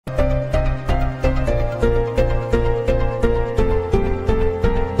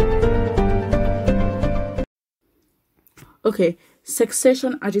Okay,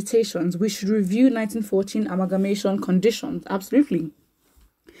 succession agitations. We should review 1914 amalgamation conditions. Absolutely.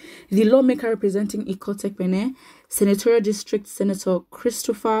 The lawmaker representing Ikot-Ekpene, Senatorial District Senator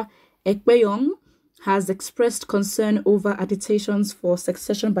Christopher Ekpeyong, has expressed concern over agitations for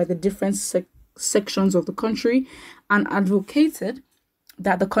succession by the different sections of the country and advocated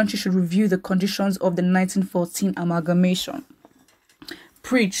that the country should review the conditions of the 1914 amalgamation.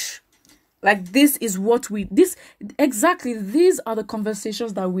 Preach. Like, this is what these are the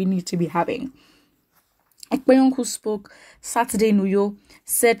conversations that we need to be having. Ekpeyong, who spoke Saturday in Uyo,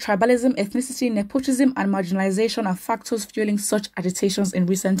 said tribalism, ethnicity, nepotism, and marginalization are factors fueling such agitations in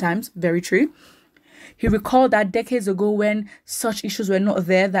recent times. Very true. He recalled that decades ago, when such issues were not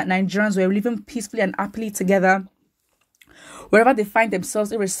there, that Nigerians were living peacefully and happily together wherever they find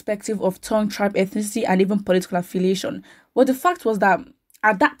themselves, irrespective of tongue, tribe, ethnicity, and even political affiliation. Well, the fact was that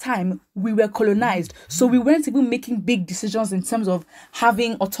at that time, we were colonized, so we weren't even making big decisions in terms of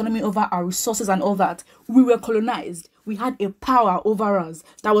having autonomy over our resources and all that. We were colonized. We had a power over us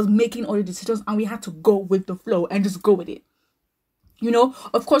that was making all the decisions, and we had to go with the flow and just go with it. You know,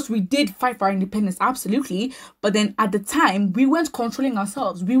 of course, we did fight for our independence, absolutely. But then at the time, we weren't controlling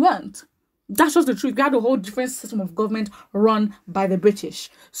ourselves. We weren't. That's just the truth. We had a whole different system of government run by the British.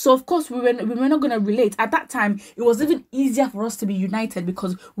 So, of course, we were not going to relate. At that time, it was even easier for us to be united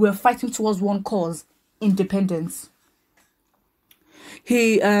because we were fighting towards one cause, independence.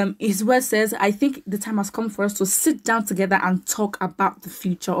 His word says, I think the time has come for us to sit down together and talk about the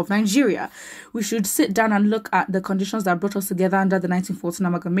future of Nigeria. We should sit down and look at the conditions that brought us together under the 1914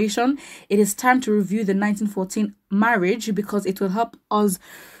 amalgamation. It is time to review the 1914 marriage because it will help us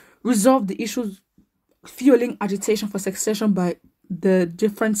resolve the issues fueling agitation for succession by the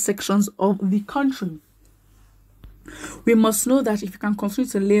different sections of the country. We must know that if you can continue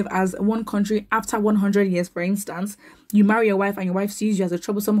to live as one country after 100 years, for instance, you marry your wife and your wife sees you as a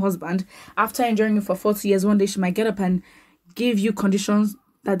troublesome husband, after enduring you for 40 years, one day she might get up and give you conditions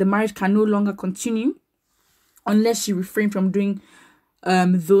that the marriage can no longer continue unless she refrains from doing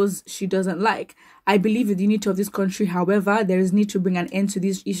those she doesn't like. I believe in the unity of this country. However, there is need to bring an end to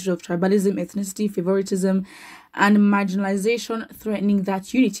these issues of tribalism, ethnicity, favoritism, and marginalization threatening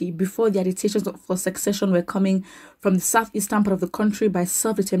that unity. Before, the agitations for succession were coming from the southeastern part of the country by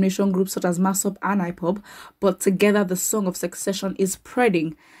self-determination groups such as MASOP and IPOB, but together the song of succession is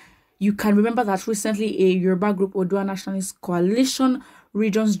spreading. You can remember that recently a Yoruba group, Oodua Nationalist Coalition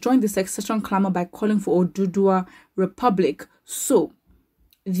Regions, joined the succession clamor by calling for Oduduwa Republic. So,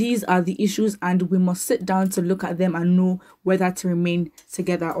 these are the issues, and we must sit down to look at them and know whether to remain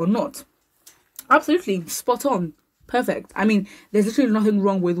together or not. Absolutely, spot on, perfect. I mean, there's literally nothing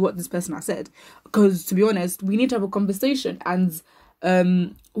wrong with what this person has said, because to be honest, we need to have a conversation and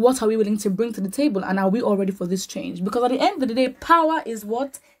what are we willing to bring to the table, and are we all ready for this change? Because at the end of the day, power is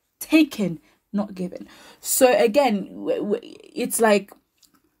what? Taken, not given. So again, it's like,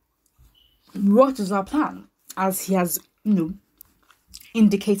 what is our plan? As he has,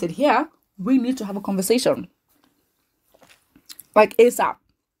 indicated here, we need to have a conversation like ASAP,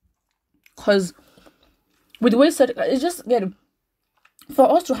 because with the way said, it's just for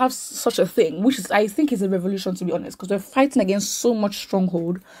us to have such a thing, which is, I think, is a revolution, to be honest, because we're fighting against so much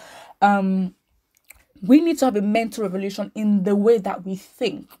stronghold. We need to have a mental revolution in the way that we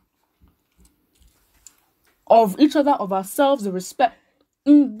think of each other, of ourselves, the respect,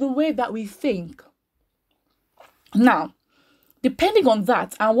 in the way that we think. Now, depending on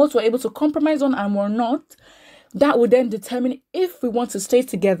that and what we're able to compromise on and we're not, that will then determine if we want to stay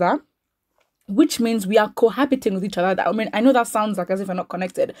together, which means we are cohabiting with each other. I mean, I know that sounds like as if we're not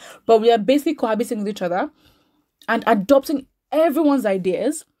connected, but we are basically cohabiting with each other and adopting everyone's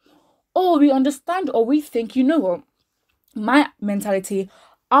ideas, or we understand or we think, what, my mentality,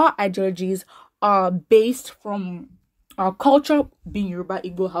 our ideologies are based from our culture, being Yoruba,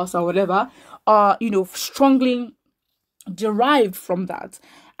 Igbo, Hausa, or whatever, are, strongly derived from that,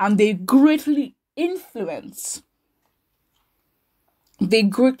 and they greatly influence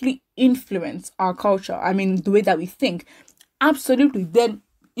our culture. I mean, the way that we think. Absolutely. Then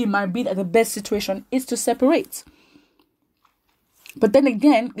it might be that the best situation is to separate. But then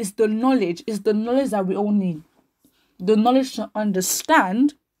again, it's the knowledge that we all need. The knowledge to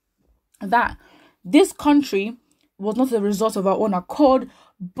understand that this country was not a result of our own accord,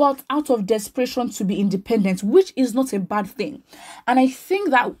 but out of desperation to be independent, which is not a bad thing. And I think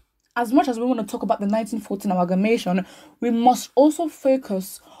that as much as we want to talk about the 1914 amalgamation, we must also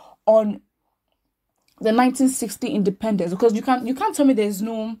focus on the 1960 independence, because you can't tell me there's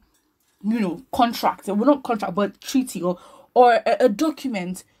no, contract, well, not contract, but treaty or a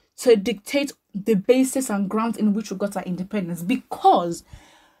document to dictate the basis and grounds in which we got our independence, because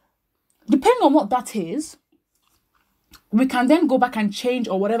depending on what that is, we can then go back and change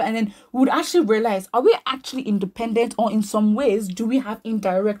or whatever, and then we would actually realize, are we actually independent, or in some ways do we have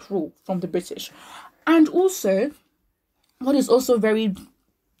indirect rule from the British? And also, what is also very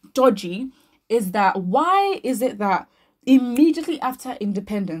dodgy is that why is it that immediately after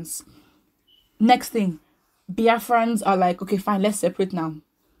independence, next thing, Biafrans are like, okay, fine, let's separate now?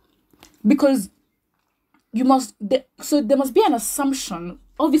 Because there must be an assumption.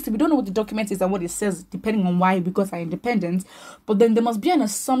 Obviously, we don't know what the document is and what it says, depending on why we got our independence. But then there must be an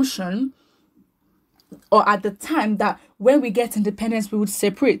assumption, or at the time, that when we get independence, we would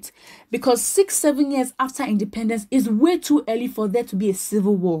separate. Because 6-7 years after independence is way too early for there to be a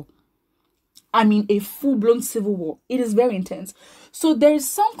civil war. I mean, a full-blown civil war. It is very intense. So there is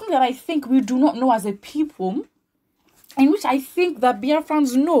something that I think we do not know as a people, in which I think that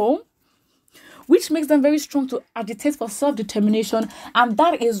Biafrans know, which makes them very strong to agitate for self-determination. And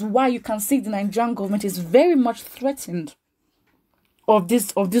that is why you can see the Nigerian government is very much threatened of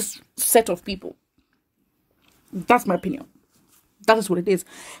this set of people. That's my opinion. That is what it is.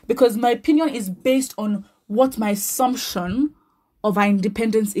 Because my opinion is based on what my assumption of our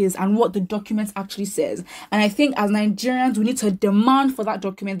independence is and what the document actually says. And I think as Nigerians, we need to demand for that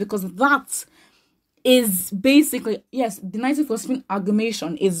document, because that is basically, yes, the 1947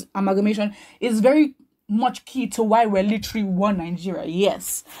 amalgamation is very much key to why we're literally one Nigeria.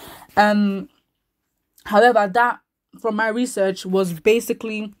 Yes. However, that, from my research, was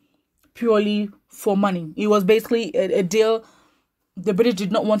basically purely for money. It was basically a deal. The British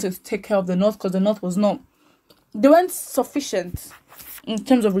did not want to take care of the North, because the North was not, they weren't sufficient in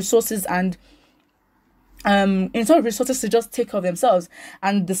terms of resources and in terms of resources to just take care of themselves.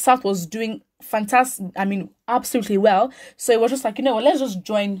 And the South was doing fantastic, I mean, absolutely well. So it was just like, you know what, let's just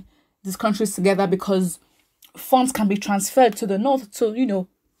join these countries together, because funds can be transferred to the North to, you know,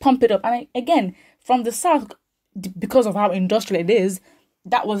 pump it up. And again, from the South, because of how industrial it is,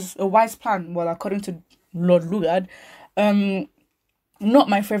 that was a wise plan. Well, according to Lord Lugard, not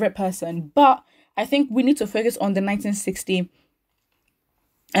my favorite person, but I think we need to focus on the 1960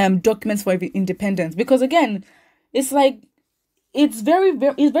 documents for independence, because again, it's like, it's very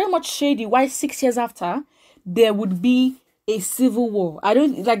much shady why 6 years after there would be a civil war. I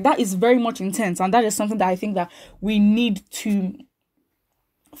don't like that. Is very much intense, and that is something that I think that we need to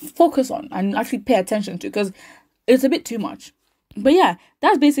focus on and actually pay attention to, because it's a bit too much. But yeah,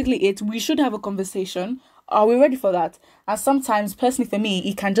 that's basically it. We should have a conversation. Are we ready for that? And sometimes, personally for me,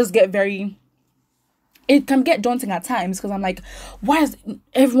 it can get daunting at times, because I'm like, why is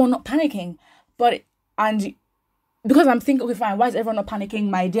everyone not panicking? Because I'm thinking, okay, fine, why is everyone not panicking?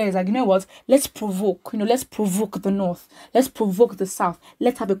 My idea is like, you know what, let's provoke the North, let's provoke the South,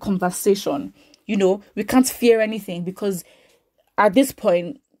 let's have a conversation. You know, we can't fear anything, because at this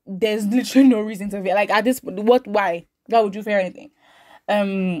point, there's literally no reason to fear. Like, at this point, why would you fear anything?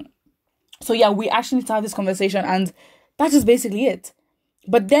 So yeah, we actually need to have this conversation, and that's just basically it.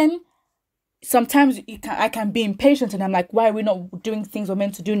 But then, sometimes I can be impatient, and I'm like, why are we not doing things we're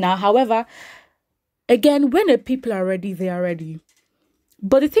meant to do now? However, again, when the people are ready, they are ready.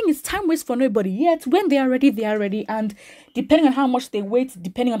 But the thing is, time waits for nobody. Yet, when they are ready, they are ready. And depending on how much they wait,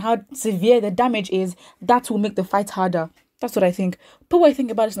 depending on how severe the damage is, that will make the fight harder. That's what I think. Put what you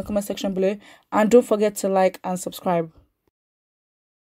think about this in the comment section below. And don't forget to like and subscribe.